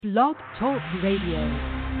Blog Talk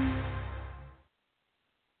Radio.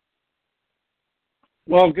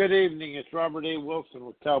 Well, good evening. It's Robert A. Wilson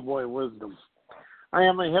with Cowboy Wisdom. I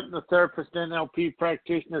am a hypnotherapist, NLP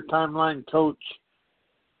practitioner, timeline coach,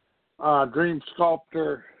 dream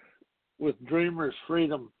sculptor with Dreamer's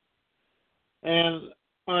Freedom. And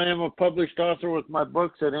I am a published author with my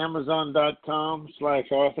books at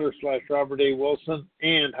amazon.com/author/Robert A. Wilson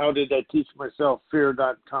and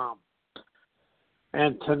howdiditeachmyselffear.com.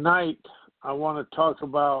 And tonight, I want to talk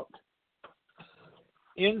about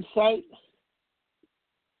insight,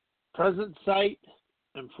 present sight,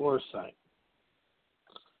 and foresight.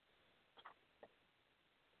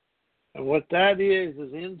 And what that is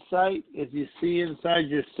insight is you see inside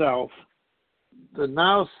yourself. The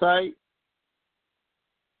Nowsight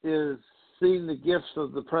is seeing the gifts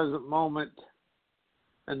of the present moment,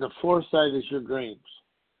 and the foresight is your dreams.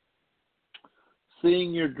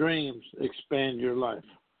 Seeing your dreams expand your life.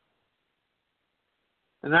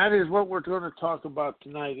 And that is what we're going to talk about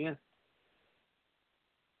tonight. Yeah?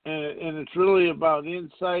 And it's really about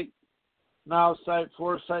insight, now sight,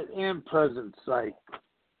 foresight, and present sight.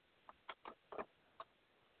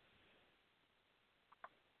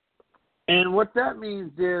 And what that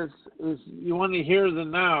means is you want to hear the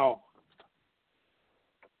now.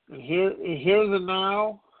 And hear the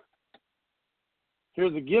now,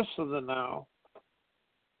 hear the gifts of the now,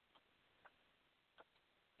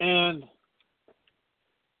 and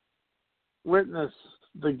witness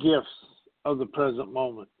the gifts of the present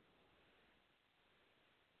moment.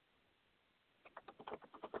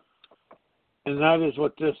 And that is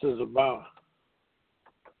what this is about.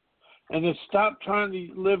 And to stop trying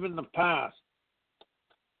to live in the past.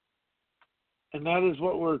 And that is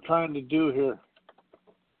what we're trying to do here.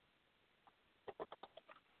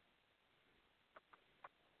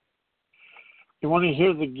 You want to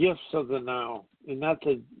hear the gifts of the now. And that's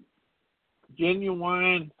a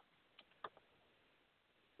genuine,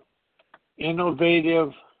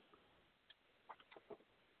 innovative,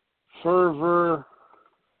 fervor,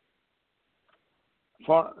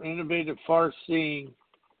 far-seeing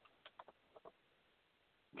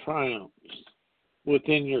triumphs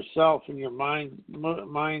within yourself and your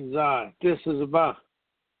mind's eye. This is about.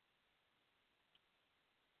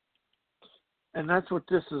 And that's what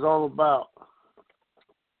this is all about.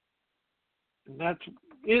 And that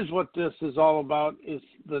is what this is all about, is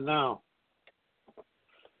the now.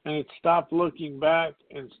 And it's stop looking back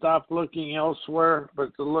and stop looking elsewhere,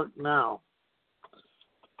 but to look now.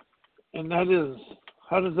 And that is,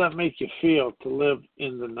 how does that make you feel to live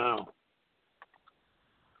in the now?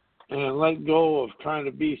 And let go of trying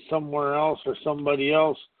to be somewhere else or somebody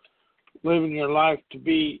else, living your life to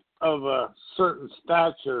be of a certain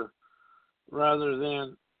stature rather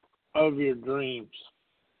than of your dreams.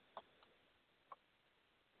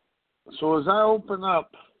 So as I open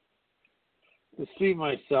up to see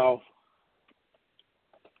myself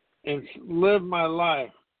and live my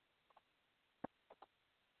life,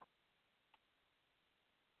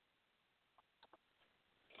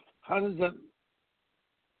 how does that...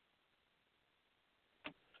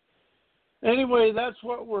 Anyway, that's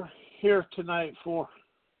what we're here tonight for.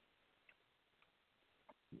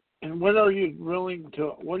 And what are you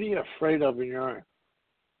what are you afraid of in your life?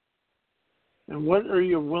 And what are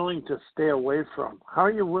you willing to stay away from? How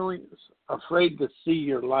are you afraid to see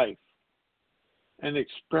your life and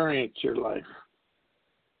experience your life?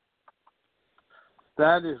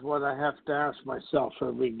 That is what I have to ask myself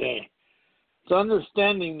every day. It's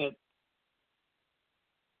understanding that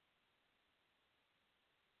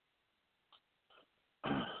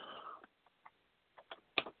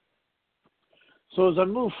so as I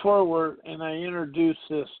move forward and I introduce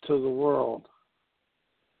this to the world,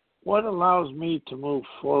 what allows me to move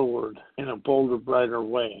forward in a bolder, brighter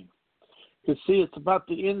way? You see, it's about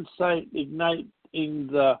the insight igniting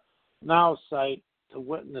the now sight to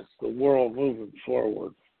witness the world moving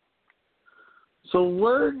forward. So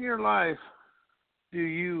where in your life do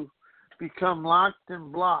you become locked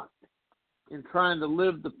and blocked in trying to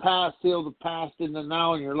live the past, heal the past in the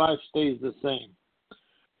now, and your life stays the same?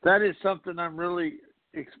 That is something I'm really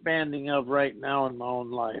expanding of right now in my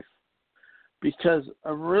own life. Because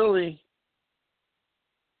I'm really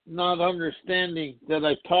not understanding that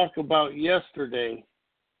I talk about yesterday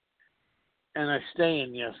and I stay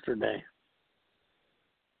in yesterday.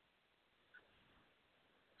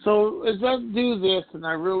 So as I do this and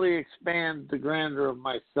I really expand the grandeur of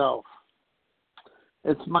myself,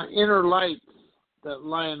 it's my inner lights that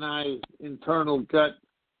lionize internal gut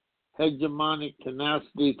hegemonic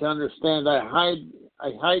tenacity to understand I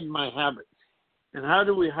hide my habits. And how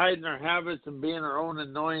do we hide in our habits and be in our own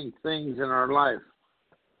annoying things in our life?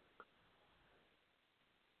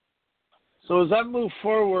 So as I move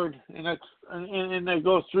forward and I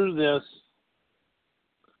go through this,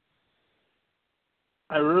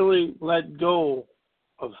 I really let go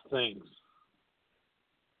of things.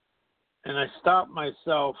 And I stop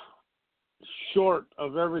myself short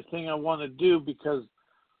of everything I want to do because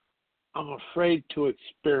I'm afraid to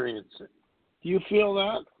experience it. Do you feel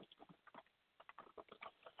that?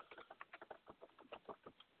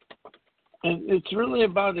 And it's really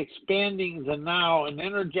about expanding the now and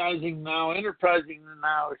energizing now, enterprising the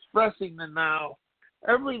now, expressing the now.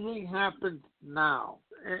 Everything happens now,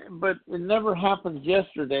 but it never happens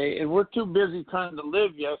yesterday, and we're too busy trying to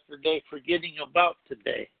live yesterday, forgetting about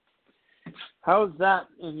today. How's that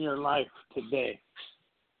in your life today?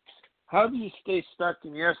 How do you stay stuck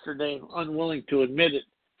in yesterday and unwilling to admit it?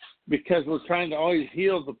 Because we're trying to always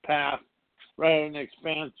heal the past rather than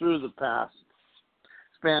expand through the past.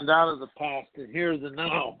 Expand out of the past and hear the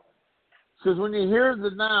now. Because when you hear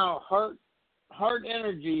the now, heart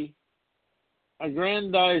energy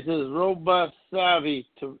aggrandizes robust savvy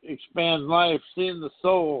to expand life, seeing the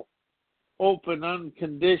soul open,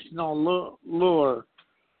 unconditional lure.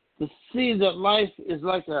 To see that life is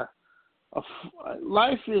like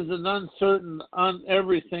life is an uncertain on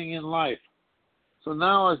everything in life. So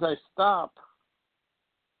now as I stop,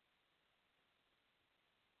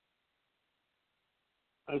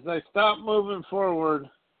 moving forward,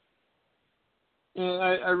 and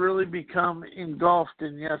I really become engulfed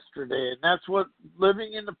in yesterday. And that's what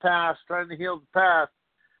living in the past, trying to heal the past,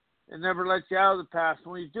 and never let you out of the past.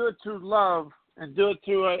 When you do it through love and do it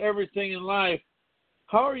through everything in life,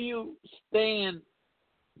 how are you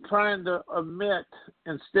trying to omit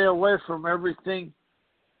and stay away from everything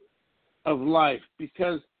of life?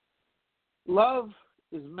 Because love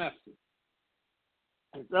is messy.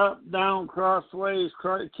 It's up, down, crossways,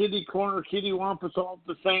 kitty corner, kitty wampus all at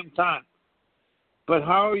the same time. But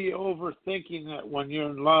how are you overthinking that when you're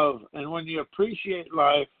in love? And when you appreciate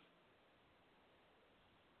life,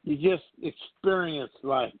 you just experience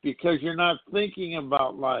life because you're not thinking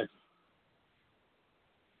about life.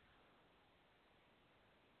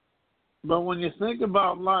 But when you think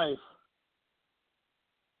about life,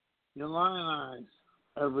 you lionize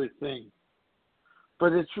everything.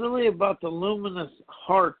 But it's really about the luminous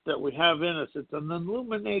heart that we have in us. It's an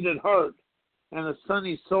illuminated heart and a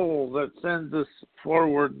sunny soul that sends us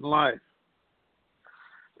forward in life.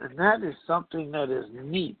 And that is something that is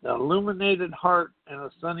neat, an illuminated heart and a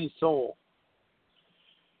sunny soul.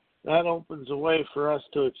 That opens a way for us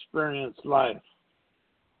to experience life.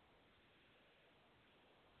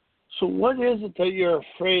 So what is it that you're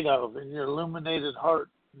afraid of in your illuminated heart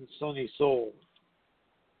and sunny soul?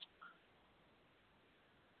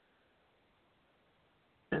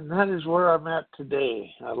 And that is where I'm at today.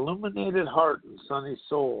 An illuminated heart and sunny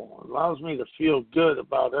soul allows me to feel good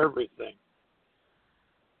about everything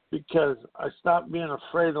because I stopped being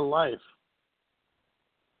afraid of life.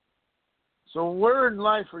 So where in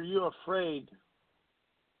life are you afraid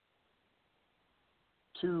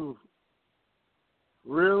to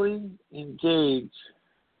really engage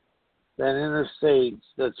that inner sage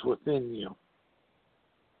that's within you?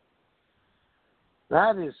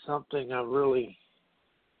 That is something I really...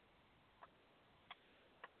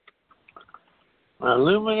 My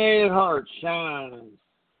illuminated heart shines,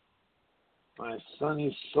 my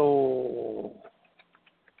sunny soul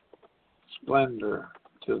splendor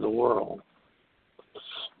to the world.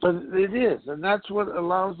 But it is, and that's what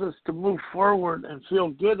allows us to move forward and feel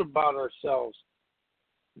good about ourselves,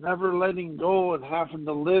 never letting go and having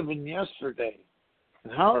to live in yesterday.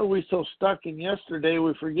 And how are we so stuck in yesterday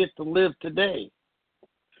we forget to live today?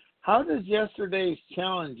 How does yesterday's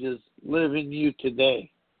challenges live in you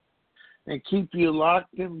today and keep you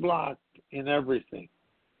locked and blocked in everything?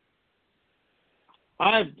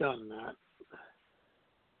 I've done that.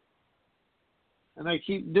 And I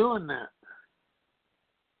keep doing that.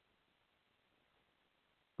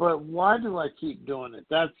 But why do I keep doing it?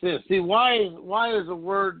 That's it. See, why is a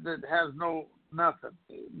word that has nothing.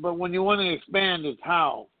 But when you want to expand, it's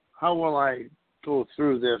how. How will I go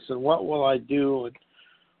through this, and what will I do, and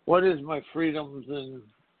what is my freedoms, and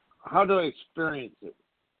how do I experience it?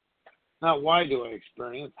 Not why do I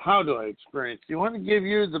experience, how do I experience? You want to give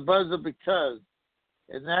you the buzz of because,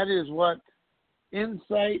 and that is what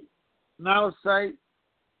insight, Nowsight,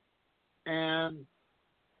 and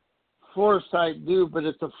foresight do, but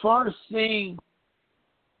it's a far-seeing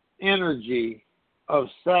energy of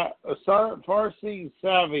far-seeing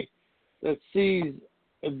savvy that sees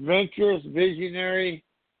adventurous, visionary,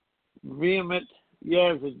 vehement,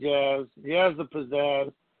 pizzazz,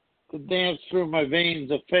 to dance through my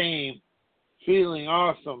veins of fame, feeling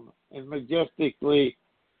awesome and majestically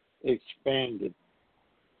expanded.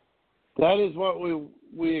 That is what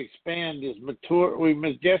we expand, is mature. We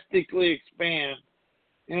majestically expand,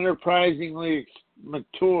 enterprisingly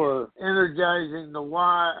mature, energizing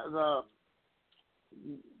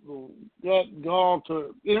that gall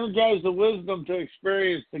to energize the wisdom to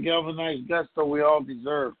experience the galvanized gusto we all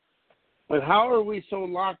deserve. But how are we so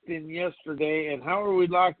locked in yesterday, and how are we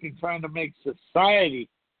locked in trying to make society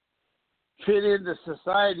fit into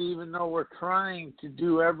society, even though we're trying to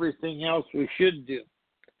do everything else we should do?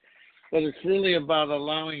 But it's really about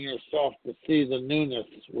allowing yourself to see the newness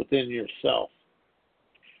within yourself.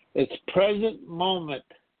 It's present moment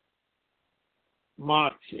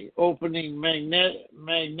moxie, opening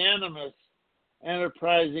magnanimous,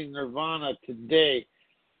 enterprising nirvana today.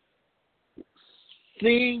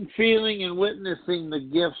 Seeing, feeling, and witnessing the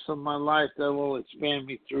gifts of my life that will expand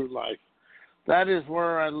me through life. That is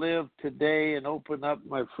where I live today and open up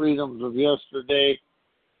my freedoms of yesterday.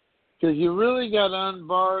 Because you really got to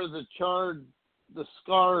unbar the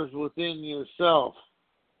scars within yourself.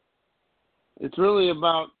 It's really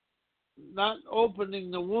about not opening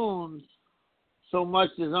the wounds so much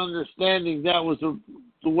as understanding that was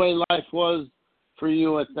the way life was for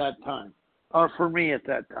you at that time, or for me at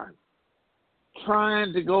that time.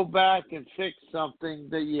 Trying to go back and fix something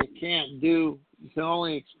that you can't do, you can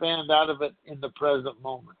only expand out of it in the present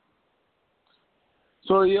moment.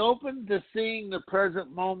 So are you open to seeing the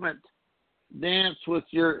present moment dance with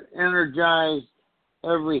your energized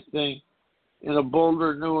everything in a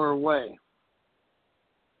bolder, newer way?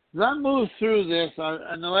 As I move through this,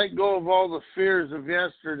 and I let go of all the fears of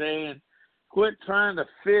yesterday and quit trying to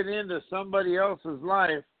fit into somebody else's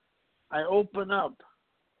life, I open up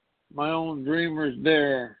my own dreamer's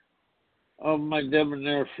dare of my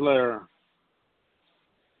debonair flair.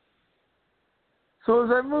 So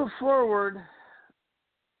as I move forward,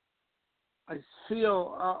 I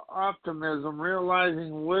feel optimism,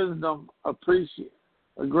 realizing wisdom,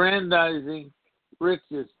 aggrandizing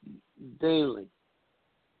riches daily.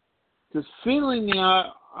 Because feeling the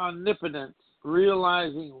omnipotence,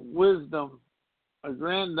 realizing wisdom,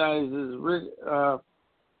 aggrandizes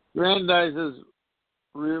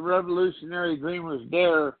revolutionary dreamer's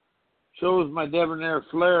dare, shows my debonair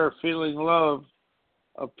flair, feeling love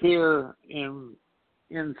appear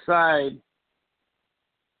inside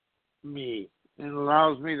me, and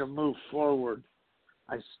allows me to move forward.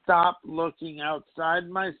 I stop looking outside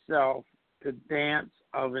myself to dance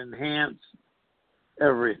of enhance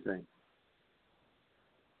everything.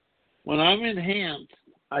 When I'm enhanced,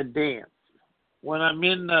 I dance. When I'm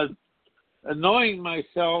in the annoying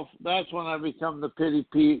myself, that's when I become the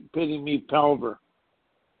pity me pelver.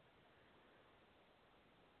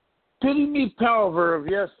 Pity me pelver of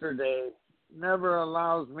yesterday never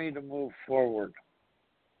allows me to move forward.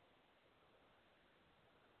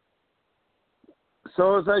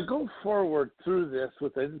 So as I go forward through this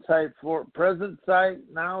with insight for present sight,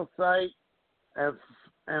 now sight,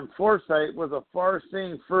 and foresight with a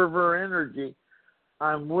far-seeing fervor energy,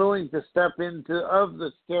 I'm willing to step into of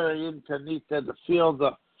the stereo infinita to feel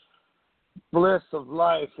the bliss of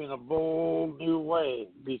life in a bold new way,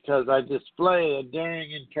 because I display a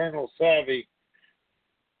daring internal savvy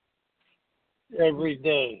every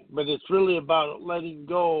day. But it's really about letting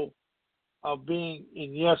go of being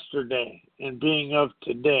in yesterday and being of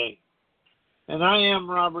today. And I am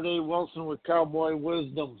Robert A. Wilson with Cowboy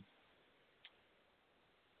Wisdom.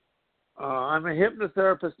 I'm a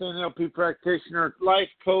hypnotherapist, NLP practitioner, life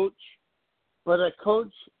coach, but a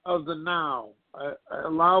coach of the now. I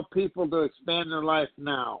allow people to expand their life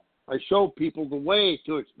now. I show people the way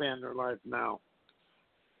to expand their life now.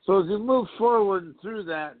 So as you move forward and through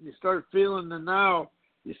that, you start feeling the now,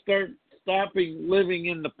 you start stopping living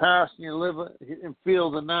in the past, and you live and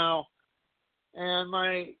feel the now. And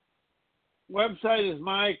my website is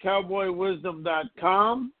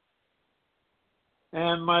mycowboywisdom.com.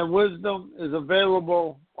 And my wisdom is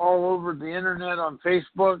available all over the internet on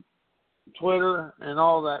Facebook, Twitter, and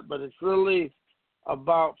all that. But it's really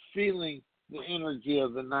about feeling the energy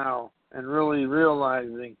of the now and really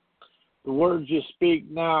realizing the words you speak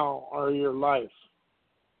now are your life.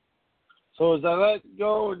 So as I let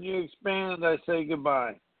go and you expand, I say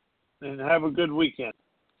goodbye. And have a good weekend.